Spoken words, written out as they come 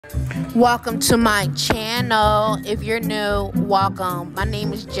Welcome to my channel. If you're new, welcome. My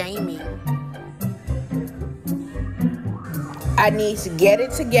name is Jamie. I need to get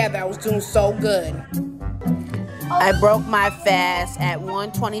it together. I was doing so good. I broke my fast at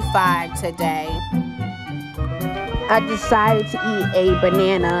 1:25 today. I decided to eat a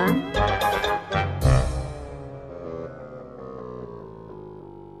banana.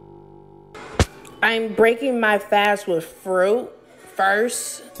 I'm breaking my fast with fruit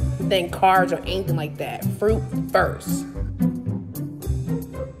first, then carbs or anything like that. Fruit first.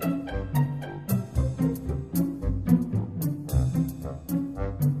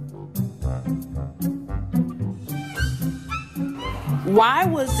 Why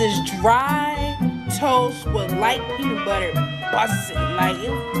was this dry toast with light peanut butter busting? Like, it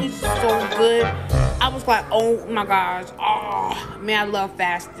was so good. I was like, oh my gosh. Oh, man, I love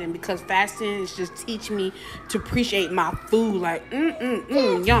fasting because fasting is just teaching me to appreciate my food. Like,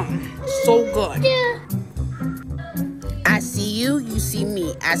 yum. So good. Yeah. I see you, you see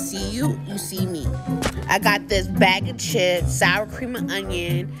me. I see you, you see me. I got this bag of chips, sour cream and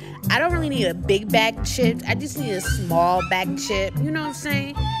onion. I don't really need a big bag of chips. I just need a small bag of chips. You know what I'm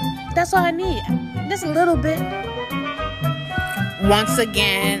saying? That's all I need. Just a little bit. Once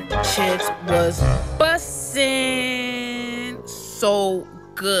again, chips was bussin'. So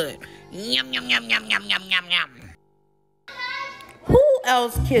good. Yum, yum, yum, yum, yum, yum, yum, yum. Who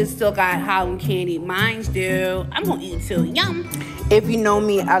else kids still got Halloween candy? Mine's do. I'm gonna eat it too. Yum. If you know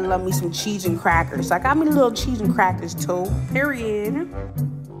me, I love me some cheese and crackers. I got me little cheese and crackers too. Period.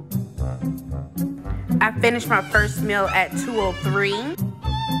 I finished my first meal at 2:03.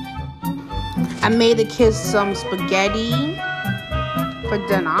 I made the kids some spaghetti for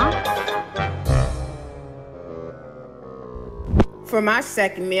dinner. For my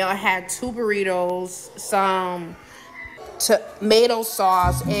second meal, I had 2 burritos, some tomato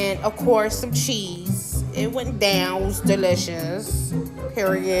sauce, and of course some cheese. It went down. It was delicious.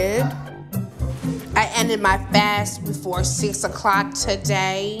 Period. I ended my fast before 6 o'clock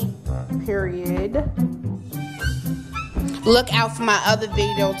today. Period. Look out for my other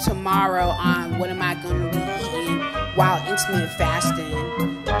video tomorrow on what am I going to be eating while intermittent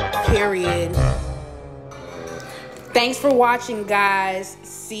fasting. Period. Thanks for watching, guys.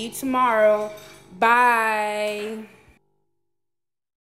 See you tomorrow. Bye.